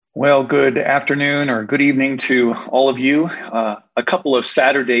Well, good afternoon or good evening to all of you. A couple of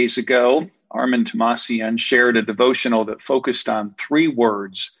Saturdays ago, Armin Tomasian shared a devotional that focused on three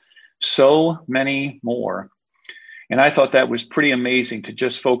words, so many more. And I thought that was pretty amazing to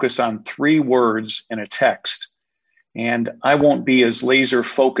just focus on three words in a text. And I won't be as laser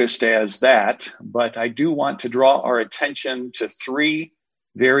focused as that, but I do want to draw our attention to three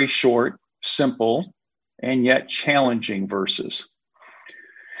very short, simple, and yet challenging verses.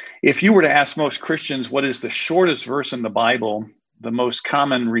 If you were to ask most Christians what is the shortest verse in the Bible, the most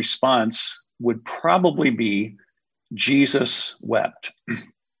common response would probably be Jesus wept.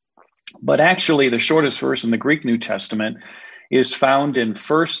 But actually, the shortest verse in the Greek New Testament is found in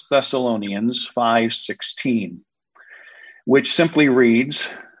 1 Thessalonians 5:16, which simply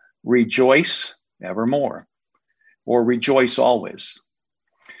reads, "Rejoice evermore," or "Rejoice always."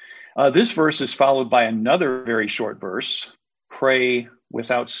 This verse is followed by another very short verse, "Pray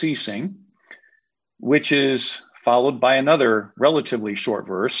without ceasing," which is followed by another relatively short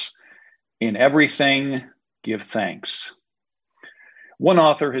verse, "In everything give thanks." One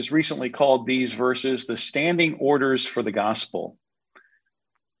author has recently called these verses the standing orders for the gospel.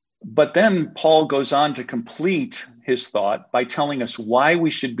 But then Paul goes on to complete his thought by telling us why we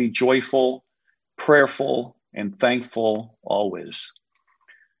should be joyful, prayerful, and thankful always.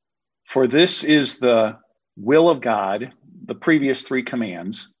 For this is the will of God, the previous three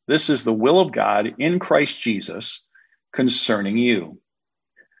commands. This is the will of God in Christ Jesus concerning you.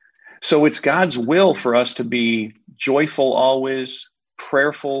 So it's God's will for us to be joyful always,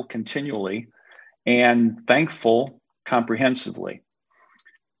 prayerful continually, and thankful comprehensively.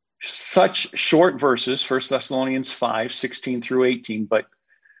 Such short verses, 1 Thessalonians 5:16 through 18, but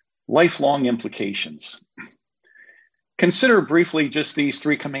lifelong implications. Consider briefly just these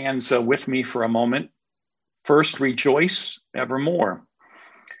three commands with me for a moment. First, rejoice evermore.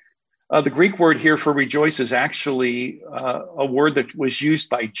 The Greek word here for rejoice is actually a word that was used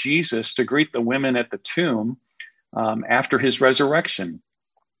by Jesus to greet the women at the tomb after his resurrection.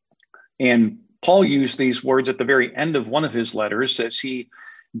 And Paul used these words at the very end of one of his letters as he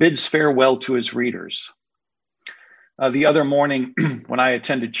bids farewell to his readers. The other morning when I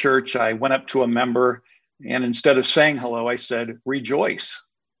attended church, I went up to a member, and instead of saying hello, I said, "Rejoice."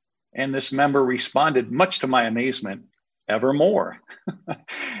 And this member responded, much to my amazement, "Evermore."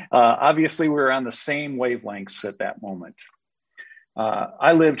 Obviously, we were on the same wavelengths at that moment.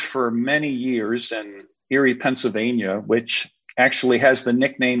 I lived for many years in Erie, Pennsylvania, which actually has the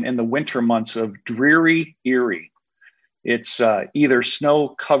nickname in the winter months of Dreary Erie. It's either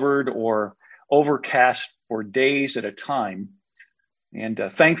snow-covered or overcast for days at a time. And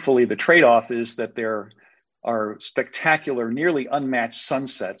thankfully, the trade-off is that there are spectacular, nearly unmatched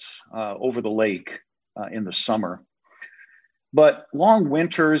sunsets over the lake in the summer. But long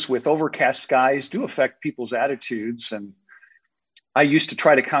winters with overcast skies do affect people's attitudes. And I used to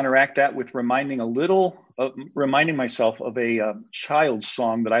try to counteract that with reminding myself of a child's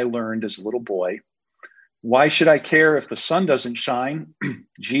song that I learned as a little boy. "Why should I care if the sun doesn't shine?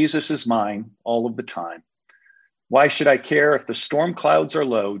 Jesus is mine all of the time. Why should I care if the storm clouds are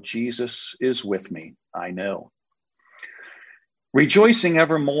low? Jesus is with me, I know." Rejoicing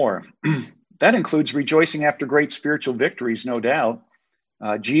evermore. That includes rejoicing after great spiritual victories, no doubt.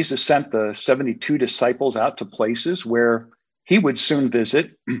 Jesus sent the 72 disciples out to places where he would soon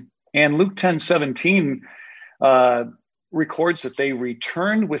visit. And Luke 10:17 records that they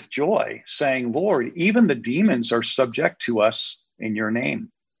returned with joy, saying, "Lord, even the demons are subject to us in your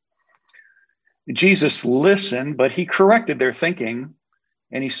name." Jesus listened, but he corrected their thinking,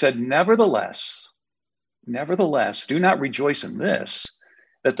 and he said, Nevertheless, do not rejoice in this,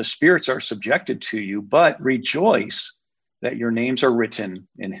 that the spirits are subjected to you, but rejoice that your names are written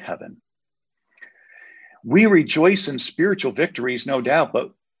in heaven." We rejoice in spiritual victories, no doubt,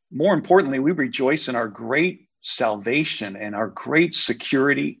 but more importantly, we rejoice in our great salvation and our great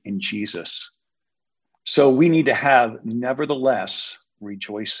security in Jesus. So we need to have, nevertheless,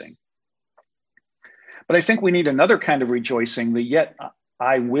 rejoicing. But I think we need another kind of rejoicing, the yet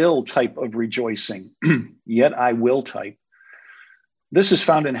I will type of rejoicing. Yet I will type. This is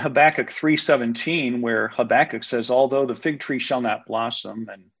found in Habakkuk 3:17, where Habakkuk says, "Although the fig tree shall not blossom,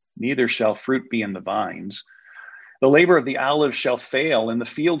 and neither shall fruit be in the vines, the labor of the olive shall fail, and the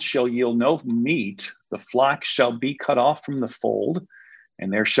field shall yield no meat. The flock shall be cut off from the fold,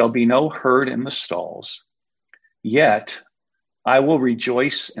 and there shall be no herd in the stalls. Yet I will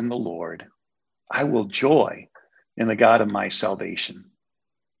rejoice in the Lord. I will joy in the God of my salvation."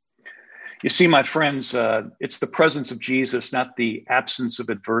 You see, my friends, it's the presence of Jesus, not the absence of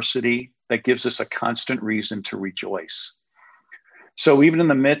adversity, that gives us a constant reason to rejoice. So even in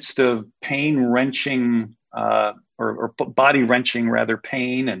the midst of pain-wrenching or body-wrenching rather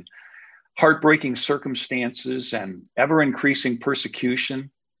pain and heartbreaking circumstances and ever-increasing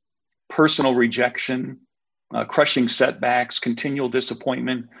persecution, personal rejection, crushing setbacks, continual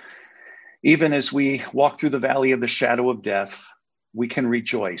disappointment, even as we walk through the valley of the shadow of death, we can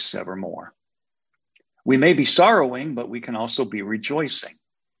rejoice evermore. We may be sorrowing, but we can also be rejoicing.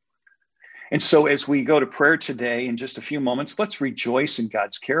 And so as we go to prayer today, in just a few moments, let's rejoice in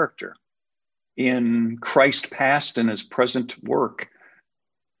God's character, in Christ's past and his present work.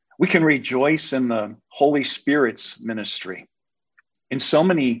 We can rejoice in the Holy Spirit's ministry, in so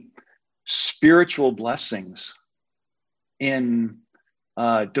many spiritual blessings, in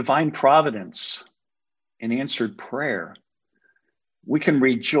divine providence, in answered prayer. We can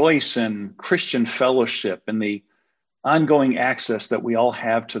rejoice in Christian fellowship and the ongoing access that we all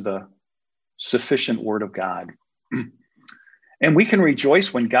have to the sufficient Word of God. And we can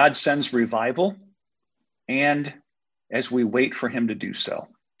rejoice when God sends revival and as we wait for him to do so.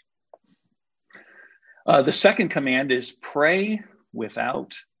 The second command is pray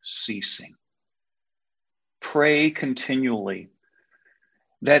without ceasing. Pray continually.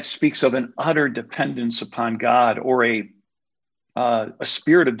 That speaks of an utter dependence upon God or a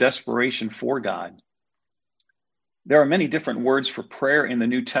spirit of desperation for God. There are many different words for prayer in the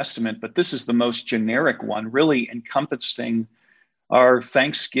New Testament, but this is the most generic one, really encompassing our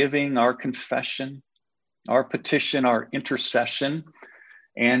thanksgiving, our confession, our petition, our intercession,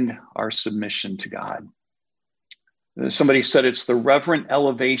 and our submission to God. Somebody said it's the reverent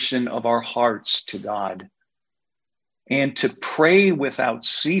elevation of our hearts to God. And to pray without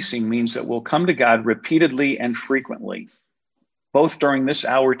ceasing means that we'll come to God repeatedly and frequently, both during this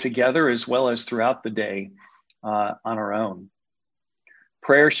hour together as well as throughout the day on our own.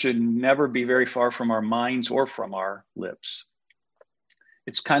 Prayer should never be very far from our minds or from our lips.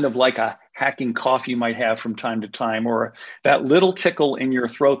 It's kind of like a hacking cough you might have from time to time, or that little tickle in your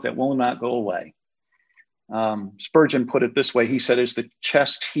throat that will not go away. Spurgeon put it this way. He said, as the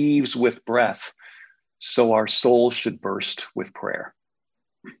chest heaves with breath, so our soul should burst with prayer.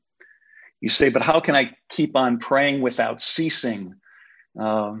 You say, but how can I keep on praying without ceasing?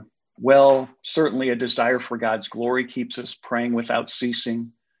 Well, certainly a desire for God's glory keeps us praying without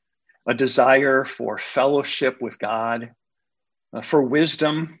ceasing. A desire for fellowship with God, for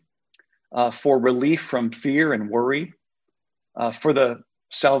wisdom, for relief from fear and worry, for the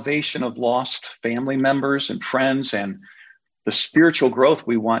salvation of lost family members and friends, and the spiritual growth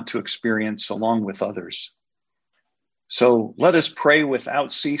we want to experience along with others. So let us pray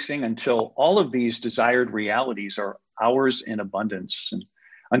without ceasing until all of these desired realities are ours in abundance, and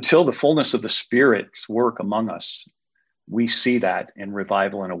until the fullness of the Spirit's work among us. We see that in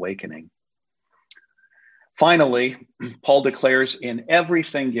revival and awakening. Finally, Paul declares, in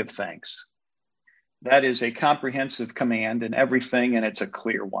everything give thanks. That is a comprehensive command in everything, and it's a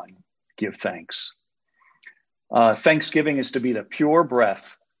clear one. Give thanks. Thanksgiving is to be the pure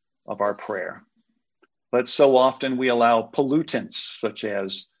breath of our prayer. But so often we allow pollutants such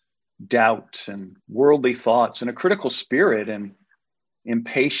as doubt and worldly thoughts and a critical spirit and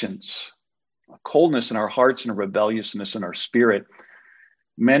impatience, a coldness in our hearts and a rebelliousness in our spirit.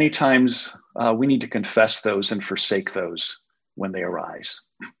 Many times we need to confess those and forsake those when they arise.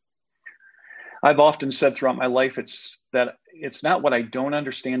 I've often said throughout my life, it's not what I don't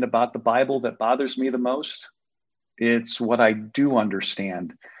understand about the Bible that bothers me the most. It's what I do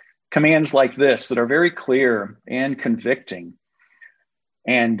understand. Commands like this that are very clear and convicting.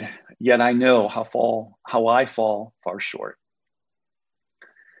 And yet I know how I fall far short.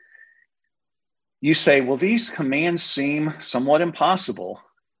 You say, well, these commands seem somewhat impossible.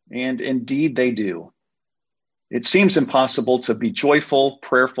 And indeed they do. It seems impossible to be joyful,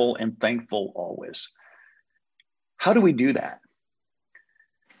 prayerful, and thankful always. How do we do that?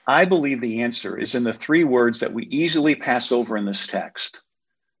 I believe the answer is in the three words that we easily pass over in this text.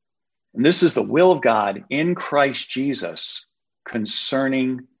 And this is the will of God in Christ Jesus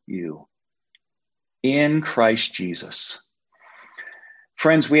concerning you. In Christ Jesus.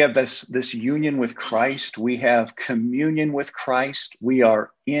 Friends, we have this union with Christ. We have communion with Christ. We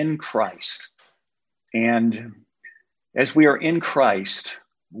are in Christ. And as we are in Christ,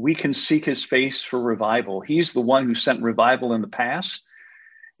 we can seek his face for revival. He's the one who sent revival in the past,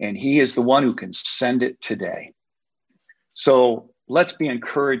 and he is the one who can send it today. So let's be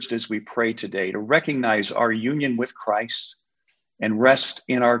encouraged as we pray today to recognize our union with Christ and rest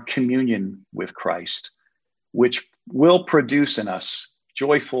in our communion with Christ, which will produce in us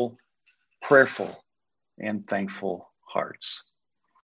joyful, prayerful, and thankful hearts.